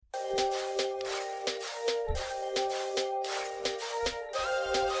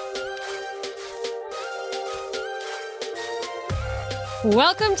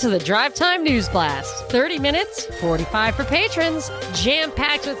Welcome to the Drive Time News Blast. 30 minutes, 45 for patrons.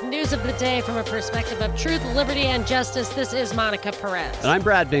 Jam-packed with news of the day from a perspective of truth, liberty, and justice. This is Monica Perez. And I'm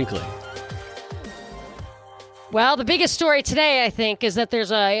Brad Binkley. Well, the biggest story today, I think, is that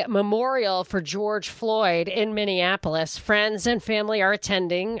there's a memorial for George Floyd in Minneapolis. Friends and family are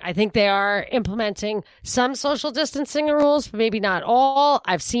attending. I think they are implementing some social distancing rules, but maybe not all.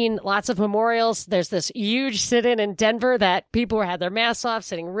 I've seen lots of memorials. There's this huge sit-in in Denver that people had their masks off,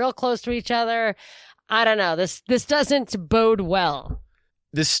 sitting real close to each other. I don't know. This doesn't bode well.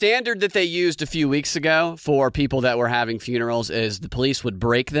 The standard that they used a few weeks ago for people that were having funerals is the police would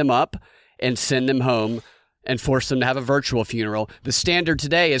break them up and send them home and force them to have a virtual funeral. The standard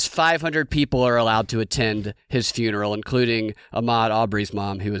today is 500 people are allowed to attend his funeral, including Ahmaud Arbery's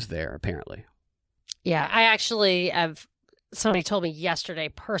mom, who was there, apparently. Yeah, I actually have, somebody told me yesterday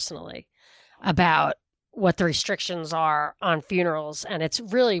personally about what the restrictions are on funerals, and it's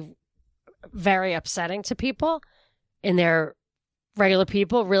really very upsetting to people, and their regular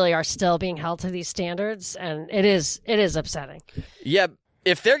people really are still being held to these standards, and it is upsetting. Yeah.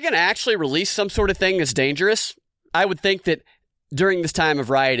 If they're going to actually release some sort of thing that's dangerous, I would think that during this time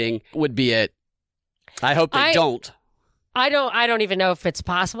of rioting would be it. I hope they don't. I don't even know if it's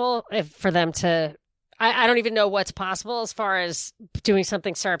possible for them to. I don't even know what's possible as far as doing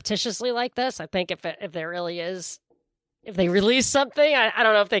something surreptitiously like this. I think if there really is, if they release something, I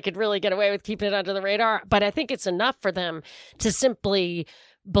don't know if they could really get away with keeping it under the radar. But I think it's enough for them to simply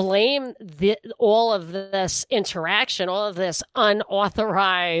blame all of this interaction, all of this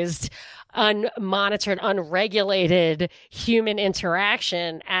unauthorized, unmonitored, unregulated human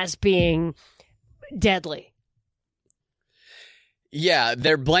interaction as being deadly. Yeah,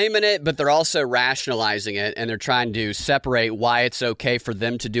 they're blaming it, but they're also rationalizing it, and they're trying to separate why it's okay for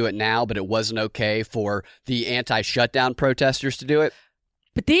them to do it now, but it wasn't okay for the anti-shutdown protesters to do it.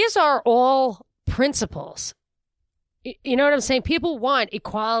 But these are all principles. You know what I'm saying? People want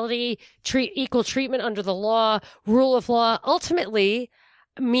equality, equal treatment under the law, rule of law. Ultimately,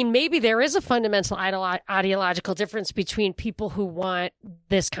 I mean, maybe there is a fundamental ideological difference between people who want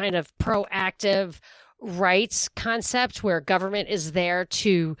this kind of proactive rights concept where government is there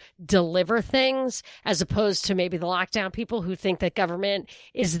to deliver things, as opposed to maybe the lockdown people who think that government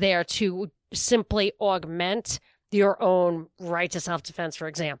is there to simply augment your own right to self-defense, for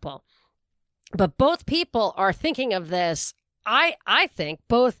example. But both people are thinking of this. I think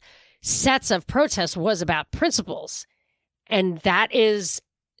both sets of protests was about principles, and that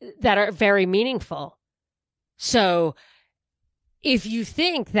are very meaningful. So if you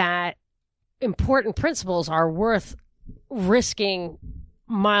think that important principles are worth risking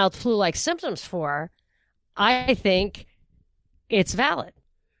mild flu-like symptoms for, I think it's valid.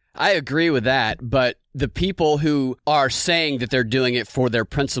 I agree with that, but the people who are saying that they're doing it for their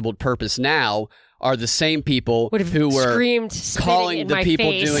principled purpose now are the same people who were calling the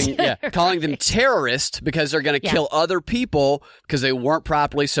people calling them terrorists because they're going to kill other people because they weren't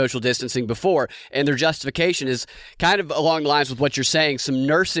properly social distancing before. And their justification is kind of along the lines with what you're saying. Some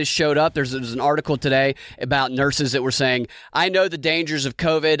nurses showed up. There's an article today about nurses that were saying, I know the dangers of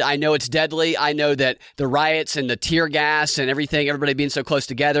COVID. I know it's deadly. I know that the riots and the tear gas and everything, everybody being so close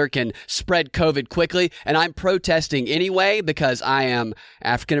together can spread COVID quickly. And I'm protesting anyway because I am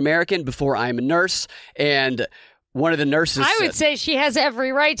African American before I'm a nurse. And one of the nurses I would say she has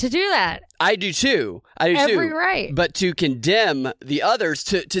every right to do that. I do too. Every right. But to condemn the others,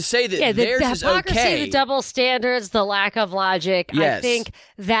 to say that theirs is okay. The hypocrisy, the double standards, the lack of logic. Yes. I think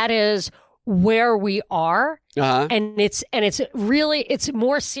that is where we are. Uh-huh. And it's really, it's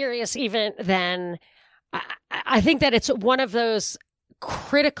more serious even than, I think that it's one of those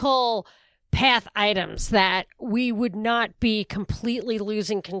critical path items that we would not be completely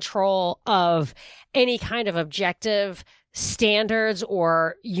losing control of any kind of objective standards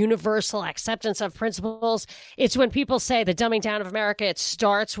or universal acceptance of principles. It's when people say the dumbing down of America, it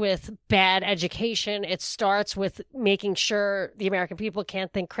starts with bad education. It starts with making sure the American people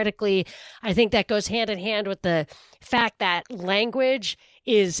can't think critically. I think that goes hand in hand with the fact that language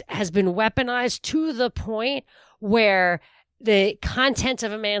has been weaponized to the point where the content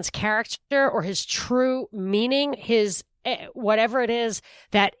of a man's character or his true meaning, his whatever it is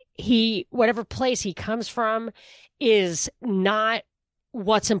that whatever place he comes from is not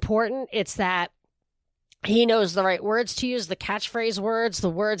what's important. It's that he knows the right words to use, the catchphrase words, the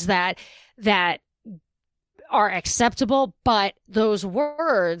words that are acceptable, but those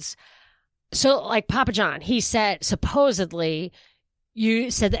words, so like Papa John, he said, supposedly, you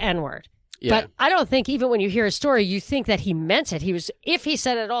said the N-word. But I don't think even when you hear his story, you think that he meant it. If he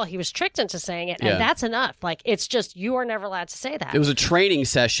said it at all, he was tricked into saying it. And that's enough. Like, it's just, you are never allowed to say that. It was a training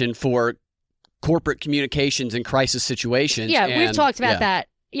session for corporate communications in crisis situations. Yeah, we've talked about that.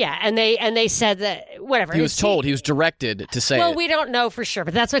 Yeah, and they said that, whatever. He was told, he was directed to say it. Well, we don't know for sure,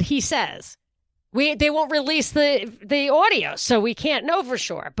 but that's what he says. They won't release the audio, so we can't know for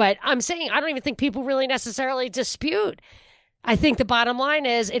sure. But I'm saying I don't even think people really necessarily dispute. I think the bottom line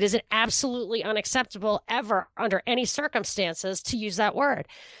is it is absolutely unacceptable ever under any circumstances to use that word.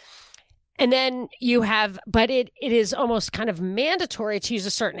 And then you have, but it is almost kind of mandatory to use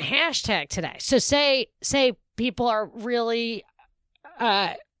a certain hashtag today. So say people are really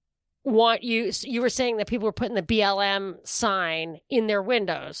want you were saying that people were putting the BLM sign in their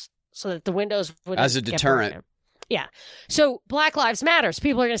windows so that the windows would as a deterrent. Yeah. So Black Lives Matter. So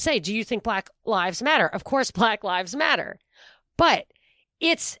people are going to say, do you think Black Lives Matter? Of course, Black Lives Matter. But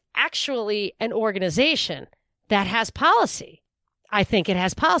it's actually an organization that has policy. I think it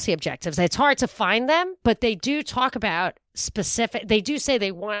has policy objectives. It's hard to find them, but they do talk about they do say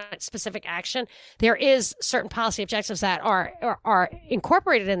they want specific action. There is certain policy objectives that are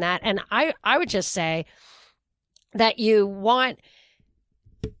incorporated in that. And I would just say that you want,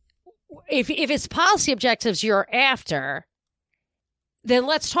 if it's policy objectives you're after, then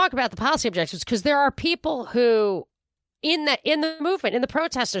let's talk about the policy objectives, because there are people who in the movement, in the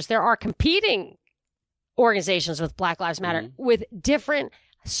protesters, there are competing organizations with Black Lives Matter with different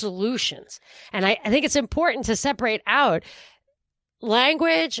solutions. And I think it's important to separate out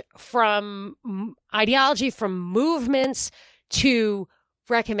language from ideology, from movements to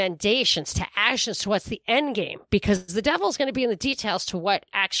recommendations, to actions, to what's the end game, because the devil's going to be in the details to what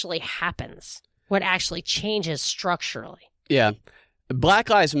actually happens, what actually changes structurally. Yeah. Black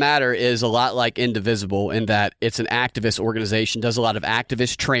Lives Matter is a lot like Indivisible in that it's an activist organization, does a lot of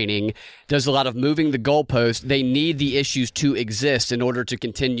activist training, does a lot of moving the goalpost. They need the issues to exist in order to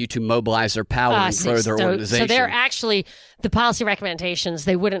continue to mobilize their power and grow their organization. So they're actually, the policy recommendations,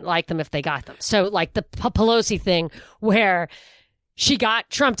 they wouldn't like them if they got them. So like the Pelosi thing where she got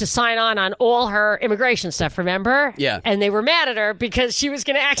Trump to sign on all her immigration stuff, remember? Yeah. And they were mad at her because she was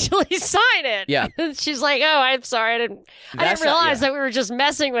going to actually sign it. Yeah. She's like, oh, I'm sorry. I didn't realize that we were just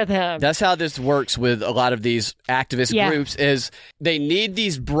messing with him. That's how this works with a lot of these activist groups is they need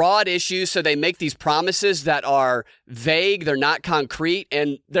these broad issues, so they make these promises that are vague, they're not concrete,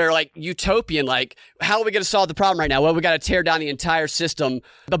 and they're like utopian, like, how are we going to solve the problem right now? Well, we got to tear down the entire system.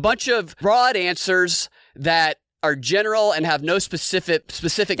 A bunch of broad answers that are general and have no specific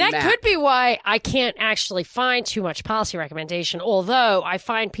That map. could be why I can't actually find too much policy recommendation, although I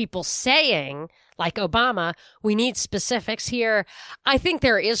find people saying, like Obama, we need specifics here. I think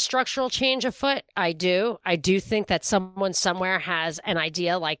there is structural change afoot. I do think that someone somewhere has an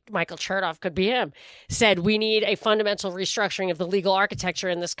idea, like Michael Chertoff, could be him, said we need a fundamental restructuring of the legal architecture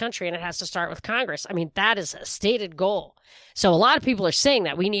in this country, and it has to start with Congress. I mean, that is a stated goal. So a lot of people are saying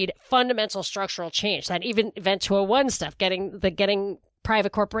that we need fundamental structural change. That even Event 201 stuff, getting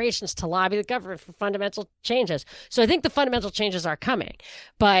private corporations to lobby the government for fundamental changes. So I think the fundamental changes are coming.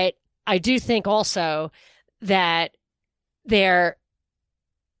 But I do think also that the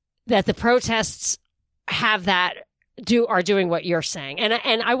protests have are doing what you're saying.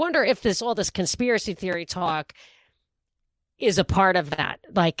 And I wonder if all this conspiracy theory talk is a part of that.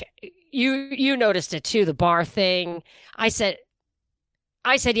 Like, you noticed it too, the bar thing. I said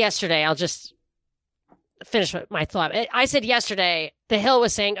yesterday, I'll just finish my thought. I said yesterday, The Hill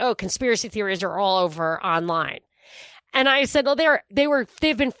was saying, oh, conspiracy theories are all over online. And I said, well,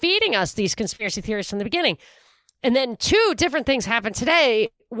 they've been feeding us these conspiracy theories from the beginning. And then two different things happened today.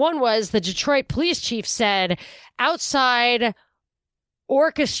 One was the Detroit police chief said outside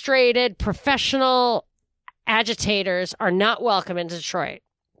orchestrated professional agitators are not welcome in Detroit.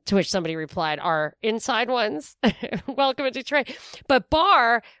 To which somebody replied, our inside ones, welcome in Detroit. But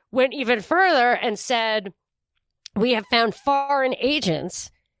Barr went even further and said, we have found foreign agents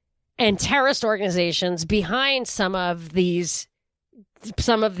and terrorist organizations behind some of these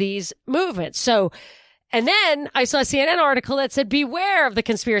movements. So, and then I saw a CNN article that said, beware of the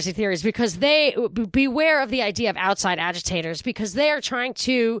conspiracy theories, because beware of the idea of outside agitators, because they are trying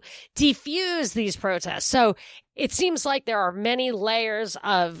to defuse these protests. So it seems like there are many layers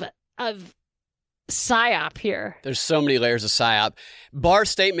of psyop here. There's so many layers of psyop. Barr's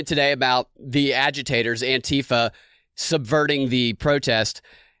statement today about the agitators, Antifa, subverting the protest,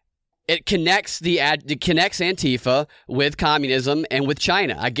 it connects Antifa with communism and with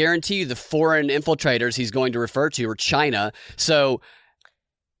China. I guarantee you the foreign infiltrators he's going to refer to are China. So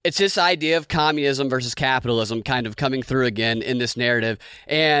it's this idea of communism versus capitalism kind of coming through again in this narrative.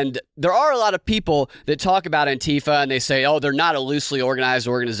 And there are a lot of people that talk about Antifa and they say, oh, they're not a loosely organized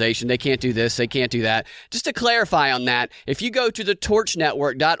organization. They can't do this. They can't do that. Just to clarify on that, if you go to the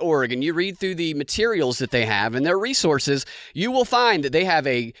torchnetwork.org and you read through the materials that they have and their resources, you will find that they have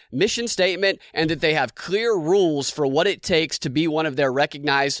a mission statement and that they have clear rules for what it takes to be one of their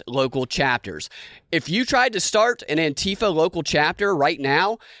recognized local chapters. If you tried to start an Antifa local chapter right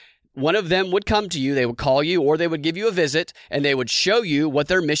now, one of them would come to you, they would call you, or they would give you a visit, and they would show you what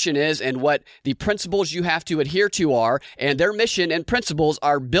their mission is and what the principles you have to adhere to are. And their mission and principles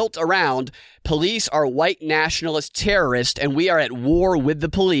are built around police are white nationalist terrorists, and we are at war with the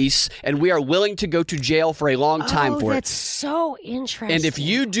police, and we are willing to go to jail for a long time for it. That's so interesting. And if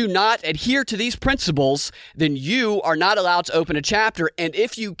you do not adhere to these principles, then you are not allowed to open a chapter. And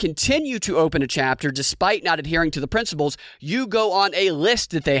if you continue to open a chapter despite not adhering to the principles, you go on a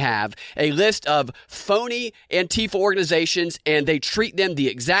list that they have, a list of phony Antifa organizations, and they treat them the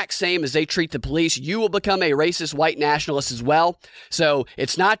exact same as they treat the police. You will become a racist white nationalist as well. So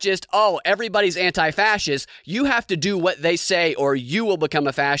it's not just, oh, everybody's anti-fascist. You have to do what they say or you will become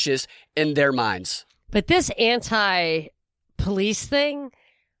a fascist in their minds. But this anti-police thing,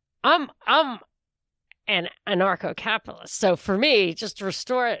 I'm an anarcho-capitalist. So for me, just to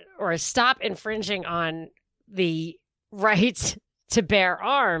restore it or stop infringing on the right to bear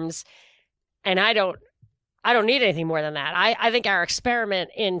arms, and I don't need anything more than that. I think our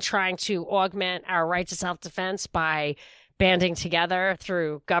experiment in trying to augment our right to self-defense by banding together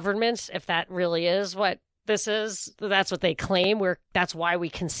through governments, if that really is what this is, that's what they claim. That's why we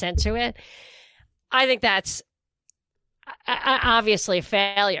consent to it. I think that's obviously a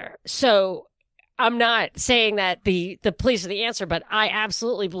failure. So I'm not saying that the police are the answer, but I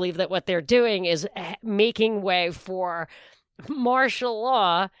absolutely believe that what they're doing is making way for martial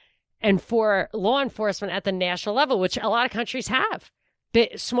law and for law enforcement at the national level, which a lot of countries have.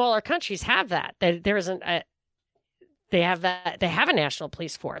 Smaller countries have that. There isn't a They have that. They have a national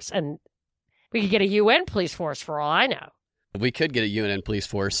police force, and we could get a UN police force for all I know. We could get a UN police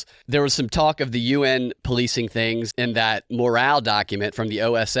force. There was some talk of the UN policing things in that morale document from the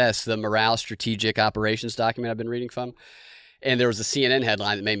OSS, the Morale Strategic Operations document I've been reading from. And there was a CNN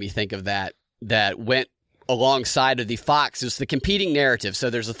headline that made me think of that went alongside of the Fox. It's the competing narrative. So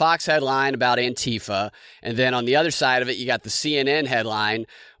there's a Fox headline about Antifa, and then on the other side of it, you got the CNN headline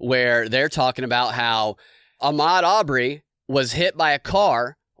where they're talking about how Ahmaud Arbery was hit by a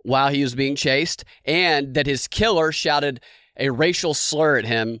car while he was being chased, and that his killer shouted a racial slur at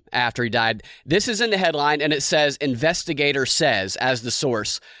him after he died. This is in the headline, and it says, investigator says, as the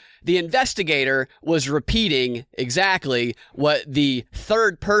source. The investigator was repeating exactly what the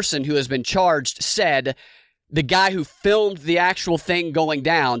third person who has been charged said. The guy who filmed the actual thing going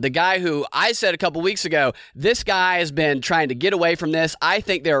down, the guy who I said a couple weeks ago, this guy has been trying to get away from this. I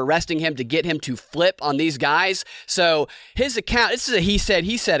think they're arresting him to get him to flip on these guys. So his account, this is a he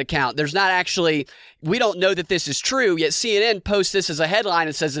said account. There's not actually, we don't know that this is true, yet CNN posts this as a headline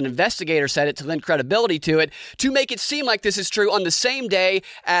and says an investigator said it to lend credibility to it, to make it seem like this is true on the same day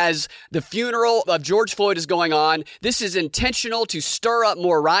as the funeral of George Floyd is going on. This is intentional to stir up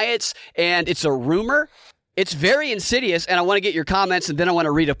more riots, and it's a rumor. It's very insidious, and I want to get your comments, and then I want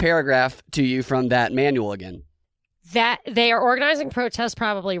to read a paragraph to you from that manual again. That they are organizing protests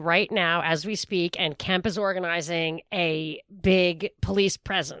probably right now as we speak, and Kemp is organizing a big police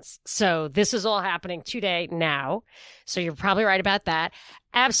presence. So this is all happening today now. So you're probably right about that.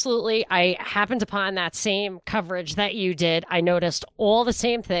 Absolutely. I happened upon that same coverage that you did. I noticed all the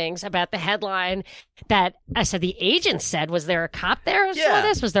same things about the headline that I said the agent said. Was there a cop there who saw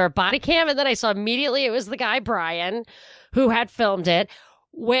this? Was there a body cam? And then I saw immediately it was the guy, Brian, who had filmed it.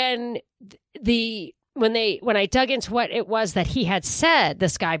 When I dug into what it was that he had said,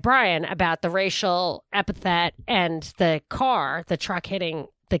 this guy, Brian, about the racial epithet and the truck hitting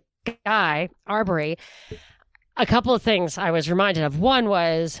the guy, Arbery, a couple of things I was reminded of. One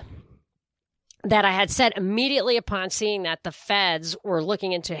was that I had said immediately upon seeing that the feds were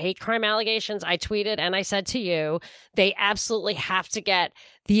looking into hate crime allegations, I tweeted and I said to you, they absolutely have to get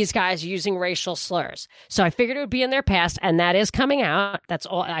these guys using racial slurs. So I figured it would be in their past, and that is coming out. That's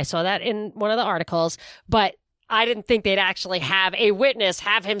all. I saw that in one of the articles, but I didn't think they'd actually have a witness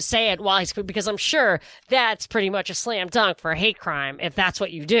have him say it while he's, because I'm sure that's pretty much a slam dunk for a hate crime if that's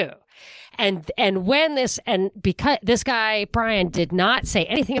what you do. And because this guy, Brian, did not say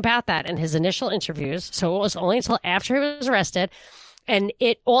anything about that in his initial interviews, so it was only until after he was arrested. And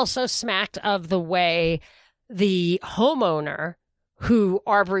it also smacked of the way the homeowner who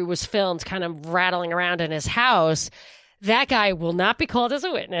Arbery was filmed kind of rattling around in his house, that guy will not be called as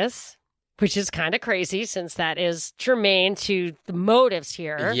a witness which is kind of crazy since that is germane to the motives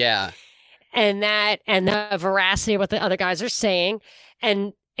here. Yeah. And the veracity of what the other guys are saying.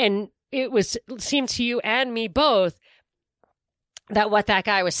 And it seemed to you and me both that what that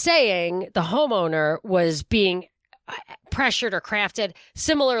guy was saying, the homeowner, was being pressured or crafted.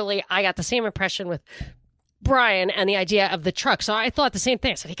 Similarly, I got the same impression with Brian and the idea of the truck. So I thought the same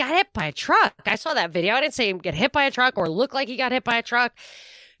thing. So he got hit by a truck. I saw that video. I didn't say him get hit by a truck or look like he got hit by a truck.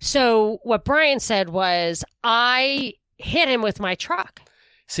 So what Brian said was, I hit him with my truck.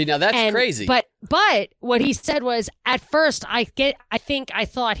 See, now that's crazy. But what he said was, at first, I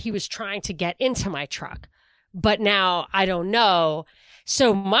thought he was trying to get into my truck. But now I don't know.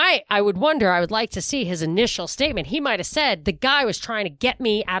 So I would like to see his initial statement. He might have said the guy was trying to get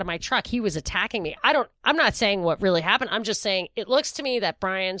me out of my truck. He was attacking me. I'm not saying what really happened. I'm just saying it looks to me that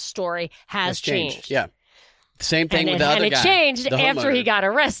Brian's story has changed. Yeah. Same thing with the other guy. And it changed after he got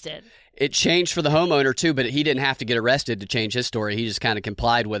arrested. It changed for the homeowner too, but he didn't have to get arrested to change his story. He just kind of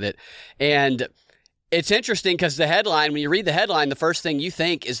complied with it. And it's interesting because when you read the headline, the first thing you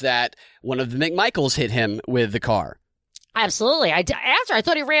think is that one of the McMichaels hit him with the car. Absolutely. I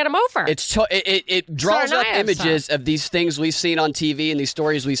thought he ran him over. It draws up images of these things we've seen on TV and these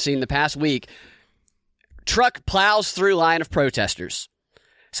stories we've seen the past week. Truck plows through line of protesters.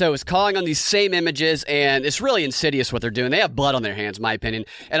 So it's calling on these same images, and it's really insidious what they're doing. They have blood on their hands, in my opinion.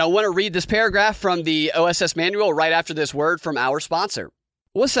 And I want to read this paragraph from the OSS manual right after this word from our sponsor.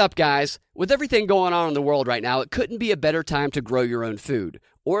 What's up, guys? With everything going on in the world right now, it couldn't be a better time to grow your own food.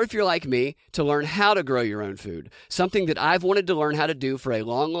 Or if you're like me, to learn how to grow your own food. Something that I've wanted to learn how to do for a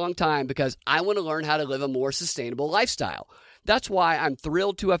long, long time because I want to learn how to live a more sustainable lifestyle. That's why I'm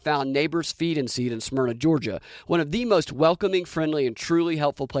thrilled to have found Neighbors Feed and Seed in Smyrna, Georgia, one of the most welcoming, friendly, and truly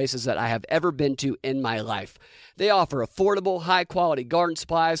helpful places that I have ever been to in my life. They offer affordable, high-quality garden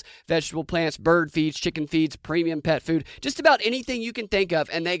supplies, vegetable plants, bird feeds, chicken feeds, premium pet food, just about anything you can think of,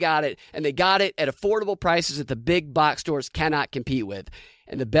 and they got it. And they got it at affordable prices that the big box stores cannot compete with.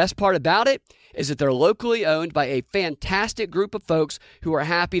 And the best part about it is that they're locally owned by a fantastic group of folks who are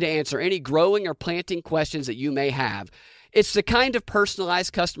happy to answer any growing or planting questions that you may have. It's the kind of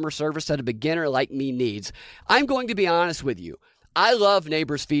personalized customer service that a beginner like me needs. I'm going to be honest with you. I love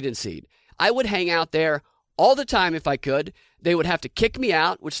Neighbors Feed and Seed. I would hang out there all the time if I could. They would have to kick me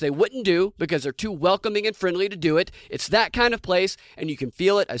out, which they wouldn't do because they're too welcoming and friendly to do it. It's that kind of place, and you can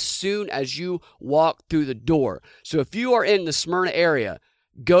feel it as soon as you walk through the door. So if you are in the Smyrna area,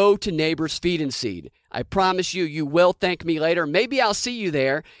 go to Neighbors Feed and Seed. I promise you, you will thank me later. Maybe I'll see you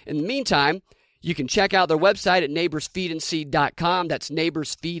there. In the meantime, you can check out their website at neighborsfeedandseed.com. That's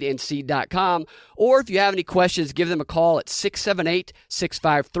neighborsfeedandseed.com. Or if you have any questions, give them a call at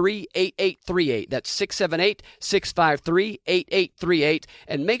 678-653-8838. That's 678-653-8838.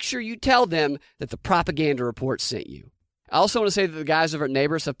 And make sure you tell them that the Propaganda Report sent you. I also want to say that the guys over at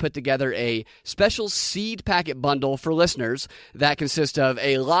Neighbors have put together a special seed packet bundle for listeners that consists of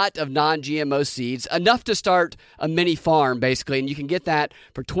a lot of non-GMO seeds, enough to start a mini farm, basically, and you can get that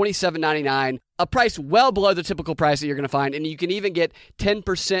for $27.99, a price well below the typical price that you're going to find, and you can even get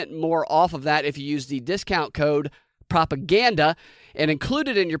 10% more off of that if you use the discount code PROPAGANDA. And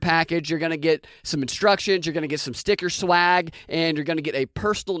included in your package, you're going to get some instructions, you're going to get some sticker swag, and you're going to get a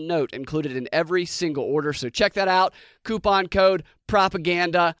personal note included in every single order. So check that out. Coupon code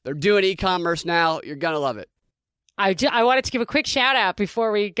PROPAGANDA. They're doing e-commerce now. You're going to love it. I wanted to give a quick shout out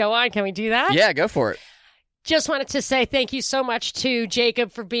before we go on. Can we do that? Yeah, go for it. Just wanted to say thank you so much to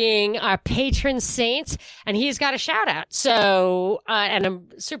Jacob for being our patron saint, and he's got a shout out. So, and I'm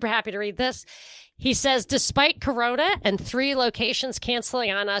super happy to read this. He says, despite Corona and 3 locations canceling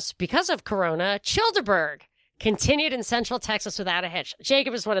on us because of Corona, Childerberg continued in Central Texas without a hitch.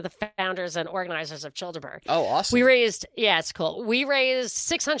 Jacob is one of the founders and organizers of Childerberg. Oh, awesome. It's cool. We raised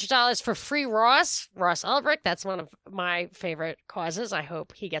 $600 for Free Ross Ulbricht. That's one of my favorite causes. I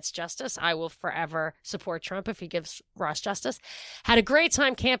hope he gets justice. I will forever support Trump if he gives Ross justice. Had a great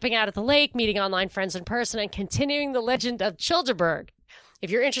time camping out at the lake, meeting online friends in person, and continuing the legend of Childerberg. If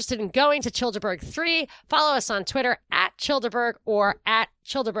you're interested in going to Childerberg 3, follow us on Twitter at Childerberg or at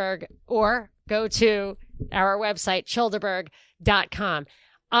Childerberg, or go to our website, childerberg.com.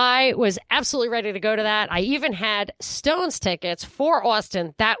 I was absolutely ready to go to that. I even had Stones tickets for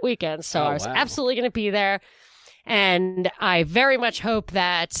Austin that weekend, so I was absolutely going to be there. And I very much hope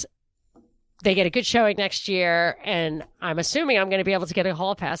that they get a good showing next year, and I'm assuming I'm going to be able to get a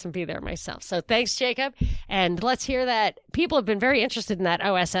hall pass and be there myself. So thanks, Jacob. And let's hear that people have been very interested in that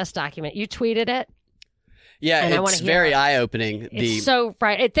OSS document. You tweeted it? Yeah, and it's very eye-opening. It's so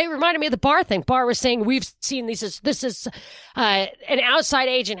right. They reminded me of the Barr thing. Barr was saying, we've seen this is an outside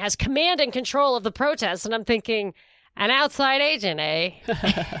agent has command and control of the protests. And I'm thinking, an outside agent, eh?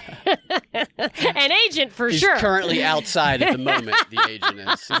 An agent for sure. He's currently outside at the moment, the agent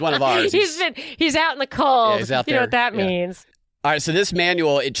is. He's one of ours. He's out in the cold. Yeah, he's out there. You know what that means. All right, so this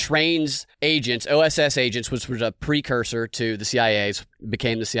manual, it trains agents, OSS agents, which was a precursor to the CIA's,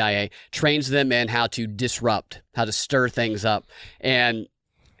 became the CIA, trains them in how to disrupt, how to stir things up. And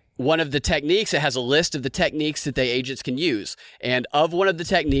one of the techniques, it has a list of the techniques that the agents can use. And of one of the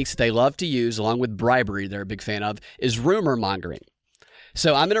techniques that they love to use, along with bribery they're a big fan of, is rumor mongering.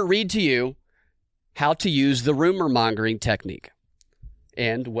 So I'm going to read to you how to use the rumor mongering technique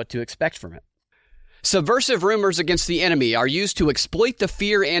and what to expect from it. Subversive rumors against the enemy are used to exploit the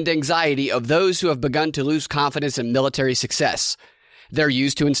fear and anxiety of those who have begun to lose confidence in military success. They're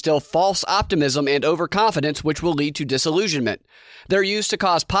used to instill false optimism and overconfidence, which will lead to disillusionment. They're used to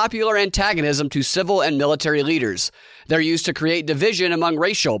cause popular antagonism to civil and military leaders. They're used to create division among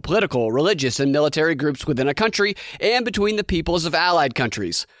racial, political, religious, and military groups within a country and between the peoples of allied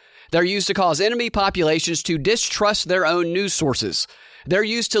countries. They're used to cause enemy populations to distrust their own news sources. They're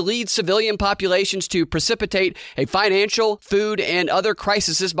used to lead civilian populations to precipitate a financial, food, and other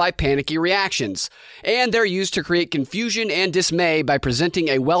crises by panicky reactions. And they're used to create confusion and dismay by presenting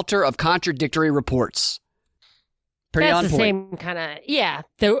a welter of contradictory reports. Pretty on point. That's the same kind of, yeah.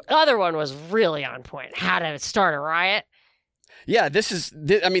 The other one was really on point. How to start a riot. Yeah, this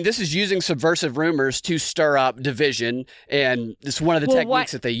is using subversive rumors to stir up division, and it's one of the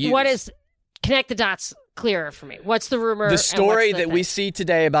techniques that they use. Connect the dots clearer for me. What's the rumor? The story that we see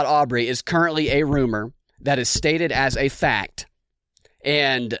today about Aubrey is currently a rumor that is stated as a fact,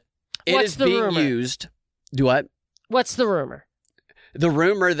 and it is being used. Do what? What's the rumor? The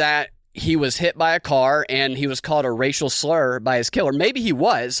rumor that he was hit by a car and he was called a racial slur by his killer. Maybe he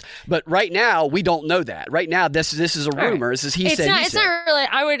was, but right now we don't know that. Right now, this is a rumor. Right. This is he said. It's not really.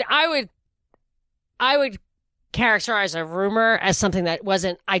 I would characterize a rumor as something that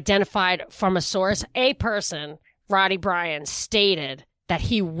wasn't identified from a source. A person, Roddy Bryan, stated that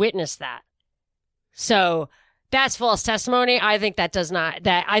he witnessed that. So that's false testimony. I think that does not.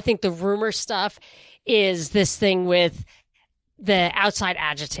 I think the rumor stuff is this thing with the outside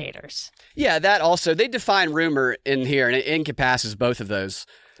agitators. Yeah, that also, they define rumor in here, and it encompasses both of those.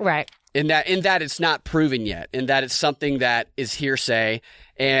 Right. In that it's not proven yet, in that it's something that is hearsay,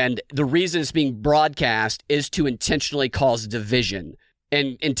 and the reason it's being broadcast is to intentionally cause division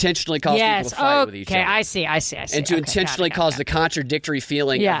and intentionally cause people to fight with each other. Okay, I see. And to intentionally cause the contradictory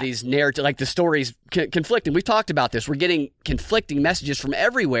feeling of these narratives, like the stories conflicting. We've talked about this. We're getting conflicting messages from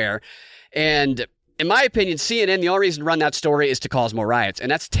everywhere, and in my opinion, CNN, the only reason to run that story is to cause more riots,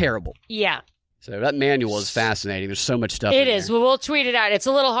 and that's terrible. Yeah. So that manual is fascinating. There's so much stuff in there. It is. Well, we'll tweet it out. It's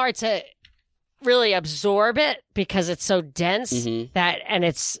a little hard to really absorb it because it's so dense and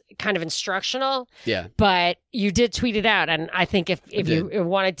it's kind of instructional. Yeah. But you did tweet it out, and I think if you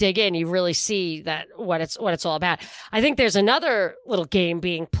want to dig in, you really see that what it's all about. I think there's another little game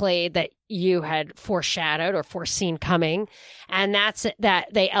being played that you had foreshadowed or foreseen coming, and that's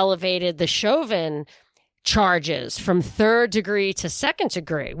that they elevated the Chauvin charges from 3rd degree to 2nd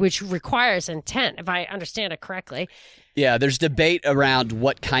degree, which requires intent, if I understand it correctly. Yeah, there's debate around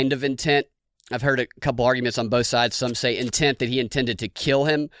what kind of intent. I've heard a couple arguments on both sides. Some say intent that he intended to kill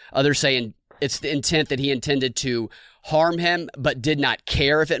him. Others say it's the intent that he intended to harm him, but did not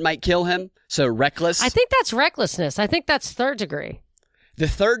care if it might kill him. So reckless. I think that's recklessness. I think that's 3rd degree. The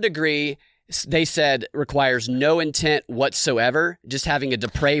 3rd degree, they said, requires no intent whatsoever, just having a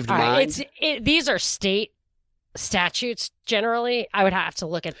depraved mind. These are state statutes generally. I would have to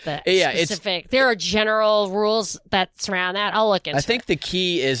look at the specific. There are general rules that surround that. I'll look into it. I think the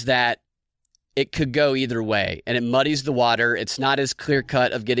key is that it could go either way, and it muddies the water. It's not as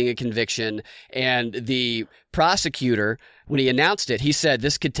clear-cut of getting a conviction. And the prosecutor, when he announced it, he said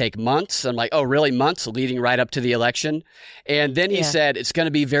this could take months. I'm like, oh, really, months leading right up to the election? And then he said it's going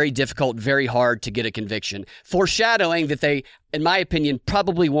to be very difficult, very hard to get a conviction, foreshadowing that they, in my opinion,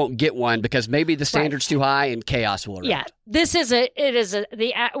 probably won't get one because maybe the standard's too high and chaos will erupt.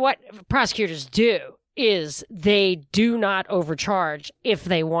 Yeah, what prosecutors do is they do not overcharge if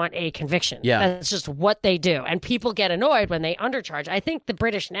they want a conviction. Yeah. That's just what they do. And people get annoyed when they undercharge. I think the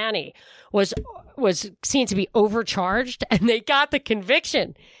British nanny was seen to be overcharged and they got the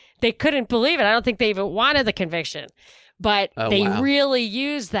conviction. They couldn't believe it. I don't think they even wanted the conviction. But they really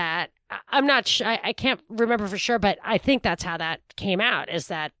used that. I'm not sure. I can't remember for sure, but I think that's how that came out, is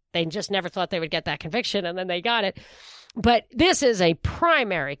that they just never thought they would get that conviction and then they got it. But this is a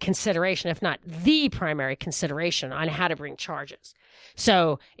primary consideration, if not the primary consideration, on how to bring charges.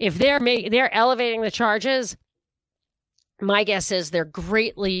 So if they're elevating the charges, my guess is they're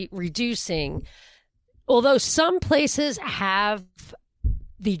greatly reducing. Although some places have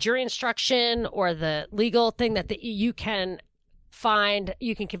the jury instruction or the legal thing that you can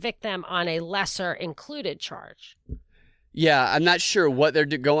convict them on a lesser included charge. Yeah, I'm not sure what they're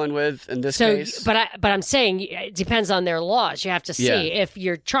going with in this case. But I'm saying it depends on their laws. You have to see if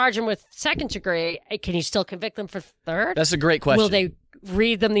you're charging with second degree, can you still convict them for third? That's a great question. Will they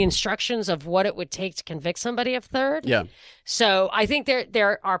read them the instructions of what it would take to convict somebody of third? Yeah. So I think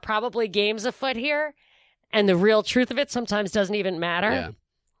there are probably games afoot here, and the real truth of it sometimes doesn't even matter. Yeah.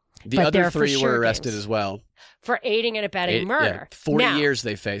 The other three were arrested as well. For aiding and abetting murder. 40 years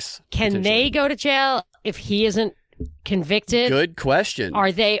they face. Can they go to jail if he isn't convicted? Good question.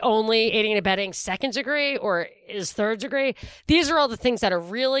 Are they only aiding and abetting second degree or is third degree? These are all the things that are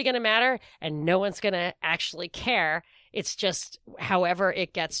really going to matter, and no one's going to actually care. It's just however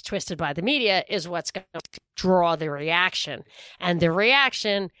it gets twisted by the media is what's going to draw the reaction. And the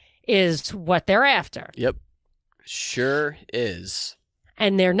reaction is what they're after. Yep. Sure is.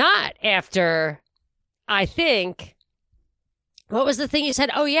 And they're not after, I think, what was the thing you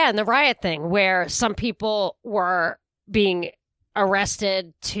said? Oh, yeah, in the riot thing where some people were being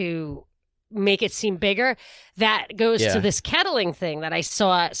arrested to make it seem bigger. That goes to this kettling thing that I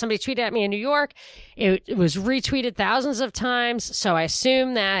saw. Somebody tweeted at me in New York. It was retweeted thousands of times. So I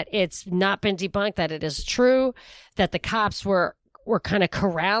assume that it's not been debunked, that it is true, that the cops were kind of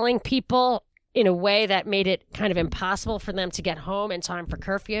corralling people in a way that made it kind of impossible for them to get home in time for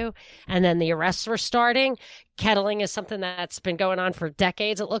curfew. And then the arrests were starting. Kettling is something that's been going on for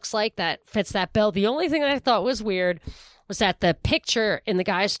decades, it looks like, that fits that bill. The only thing that I thought was weird was that the picture in the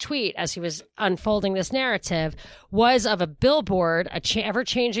guy's tweet as he was unfolding this narrative was of a billboard,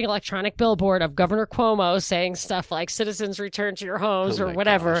 ever-changing electronic billboard of Governor Cuomo saying stuff like citizens return to your homes or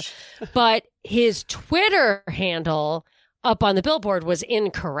whatever. But his Twitter handle up on the billboard was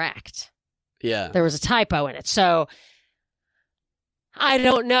incorrect. Yeah. There was a typo in it. So I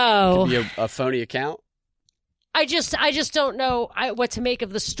don't know. Could be a phony account. I just don't know what to make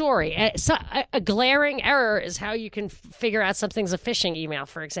of the story. A glaring error is how you can figure out something's a phishing email,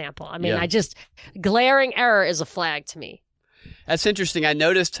 for example. I mean, glaring error is a flag to me. That's interesting. I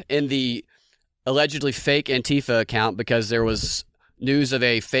noticed in the allegedly fake Antifa account, because there was news of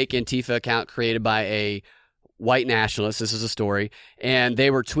a fake Antifa account created by a white nationalists. This is a story. And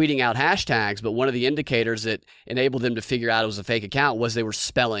they were tweeting out hashtags, but one of the indicators that enabled them to figure out it was a fake account was they were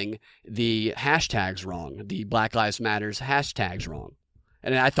spelling the hashtags wrong, the Black Lives Matters hashtags wrong.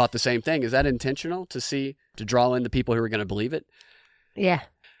 And I thought the same thing. Is that intentional to draw in the people who are going to believe it? Yeah.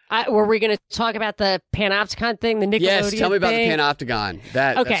 Were we going to talk about the Panopticon thing, the Nickelodeon thing? Yes, tell me about the Panopticon.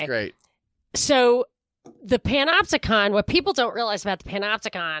 That's great. So the Panopticon, what people don't realize about the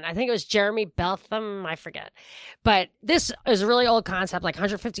Panopticon, I think it was Jeremy Bentham, I forget. But this is a really old concept, like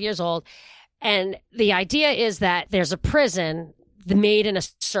 150 years old. And the idea is that there's a prison made in a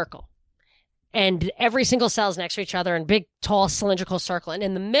circle. And every single cell is next to each other in a big, tall, cylindrical circle. And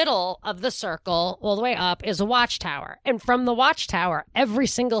in the middle of the circle, all the way up, is a watchtower. And from the watchtower, every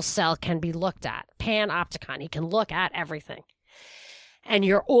single cell can be looked at. Panopticon, he can look at everything. And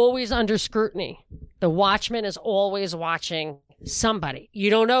you're always under scrutiny. The watchman is always watching somebody. You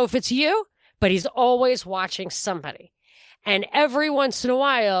don't know if it's you, but he's always watching somebody. And every once in a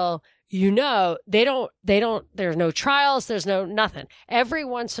while, there's no trials, there's no nothing. Every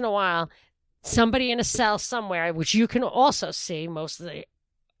once in a while, somebody in a cell somewhere, which you can also see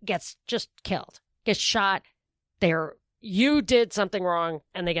gets just killed, gets shot. You did something wrong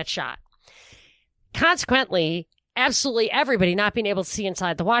and they get shot. Consequently, absolutely everybody not being able to see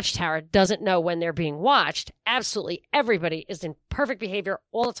inside the watchtower doesn't know when they're being watched. Absolutely everybody is in perfect behavior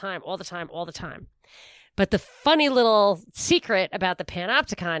all the time, all the time, all the time. But the funny little secret about the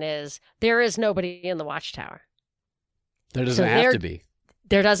Panopticon is there is nobody in the watchtower. There doesn't have to be.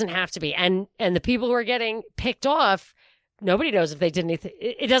 There doesn't have to be. And the people who are getting picked off, nobody knows if they did anything.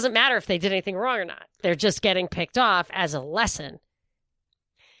 It doesn't matter if they did anything wrong or not. They're just getting picked off as a lesson.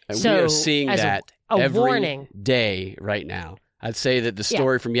 And we are seeing that every warning day right now. I'd say that the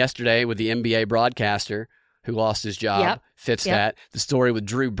story from yesterday with the NBA broadcaster who lost his job fits that. The story with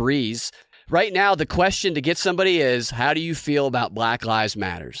Drew Brees. Right now, the question to get somebody is, how do you feel about Black Lives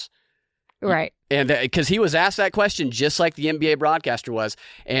Matters? Right. And because he was asked that question just like the NBA broadcaster was,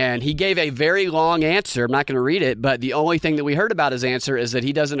 and he gave a very long answer. I'm not going to read it, but the only thing that we heard about his answer is that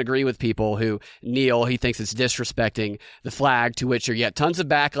he doesn't agree with people who kneel. He thinks it's disrespecting the flag, to which you get tons of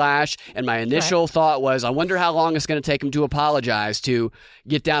backlash. And my initial thought was, I wonder how long it's going to take him to apologize, to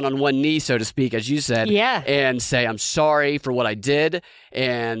get down on one knee, so to speak, as you said, and say, I'm sorry for what I did,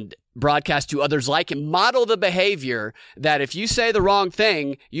 and broadcast to others like him, model the behavior that if you say the wrong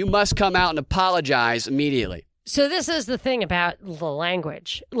thing, you must come out and apologize immediately. So this is the thing about the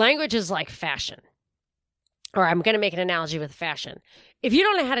language. Language is like fashion. Or I'm going to make an analogy with fashion. If you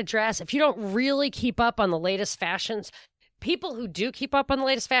don't know how to dress, if you don't really keep up on the latest fashions, people who do keep up on the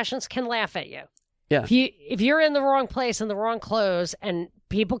latest fashions can laugh at you. Yeah. If you're in the wrong place in the wrong clothes and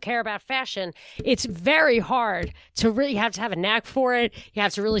people care about fashion, it's very hard to really, you have to have a knack for it. You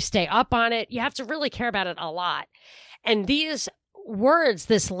have to really stay up on it. You have to really care about it a lot. And these words,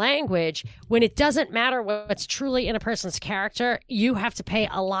 this language, when it doesn't matter what's truly in a person's character, you have to pay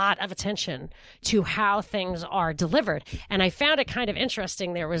a lot of attention to how things are delivered. And I found it kind of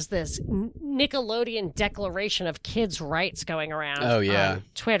interesting. There was this Nickelodeon declaration of kids' rights going around on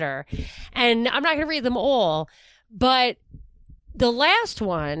Twitter. And I'm not going to read them all, but the last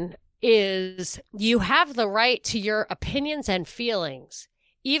one is, you have the right to your opinions and feelings,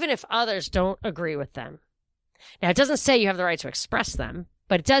 even if others don't agree with them. Now, it doesn't say you have the right to express them,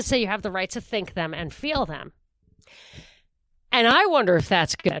 but it does say you have the right to think them and feel them. And I wonder if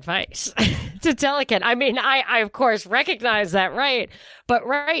that's good advice to tell a kid. I mean, I of course recognize that right, but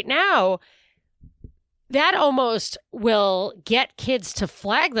right now, that almost will get kids to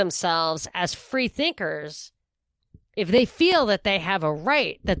flag themselves as free thinkers if they feel that they have a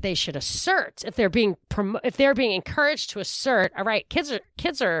right that they should assert. If they're being encouraged to assert a right,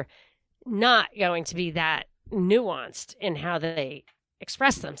 kids are not going to be that nuanced in how they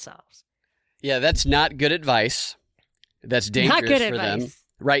express themselves. Yeah, that's not good advice. That's dangerous for them.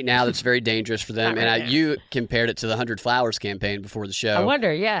 Right now, that's very dangerous for them. And you compared it to the 100 Flowers campaign before the show. I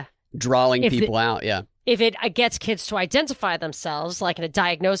wonder, drawing people out, If it gets kids to identify themselves, like in a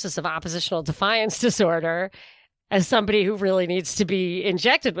diagnosis of oppositional defiance disorder, as somebody who really needs to be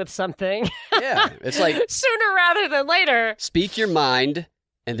injected with something. Yeah, it's like sooner rather than later. Speak your mind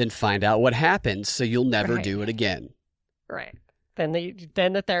and then find out what happens so you'll never do it again. Right. Then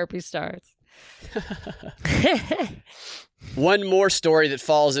the therapy starts. One more story that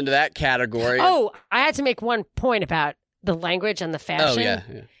falls into that category. Oh, I had to make one point about the language and the fashion. Oh, yeah.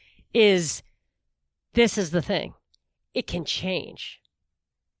 This is the thing. It can change.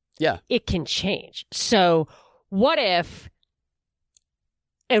 Yeah. It can change. So what if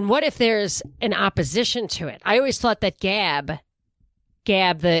there's an opposition to it? I always thought that Gab,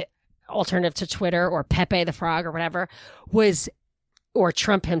 the alternative to Twitter, or Pepe the Frog or whatever, or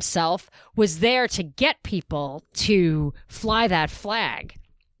Trump himself, was there to get people to fly that flag,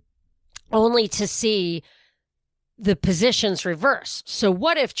 only to see the positions reverse. So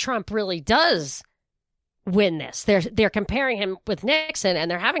what if Trump really does win this? They're comparing him with Nixon, and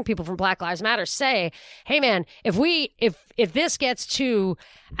they're having people from Black Lives Matter say, hey man, if this gets too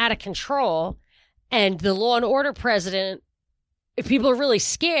out of control and the law and order president, if people are really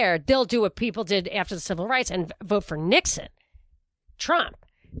scared, they'll do what people did after the civil rights and vote for Trump,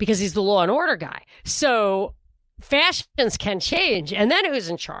 because he's the law and order guy. So fashions can change, and then who's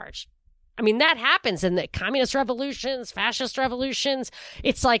in charge? I mean, that happens in the communist revolutions, fascist revolutions.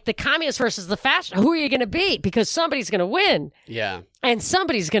 It's like the communists versus the fascist. Who are you going to be? Because somebody's going to win. Yeah. And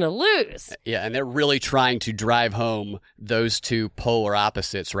somebody's going to lose. Yeah, and they're really trying to drive home those two polar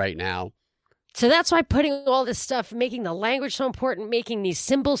opposites right now. So that's why putting all this stuff, making the language so important, making these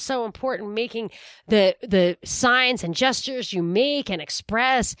symbols so important, making the signs and gestures you make and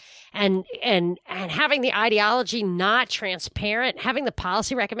express, and having the ideology not transparent, having the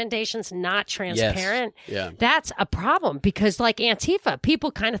policy recommendations not transparent. Yes. Yeah. That's a problem, because like Antifa, people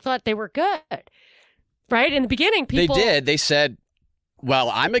kind of thought they were good, right? In the beginning, people... They did. They said,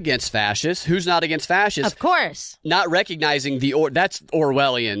 well, I'm against fascists. Who's not against fascists? Of course. Not recognizing that's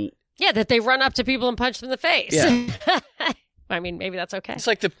Orwellian. Yeah, that they run up to people and punch them in the face. Yeah. I mean, maybe that's okay. It's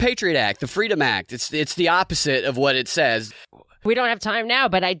like the Patriot Act, the Freedom Act. It's the opposite of what it says. We don't have time now,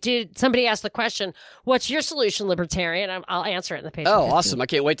 but somebody asked the question, what's your solution, libertarian? I'll answer it in the Patriot. Oh, awesome. I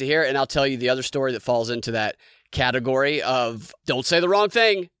can't wait to hear it. And I'll tell you the other story that falls into that category of don't say the wrong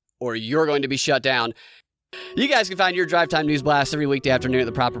thing or you're going to be shut down. You guys can find your Drive Time News Blast every weekday afternoon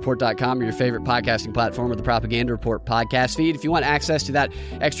at thepropreport.com or your favorite podcasting platform or the Propaganda Report podcast feed. If you want access to that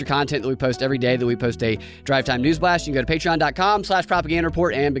extra content that we post every day, that we post a Drive Time News Blast, you can go to patreon.com/Propaganda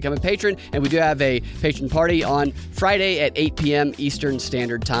Report and become a patron. And we do have a patron party on Friday at 8 p.m. Eastern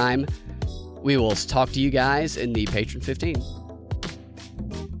Standard Time. We will talk to you guys in the Patron 15.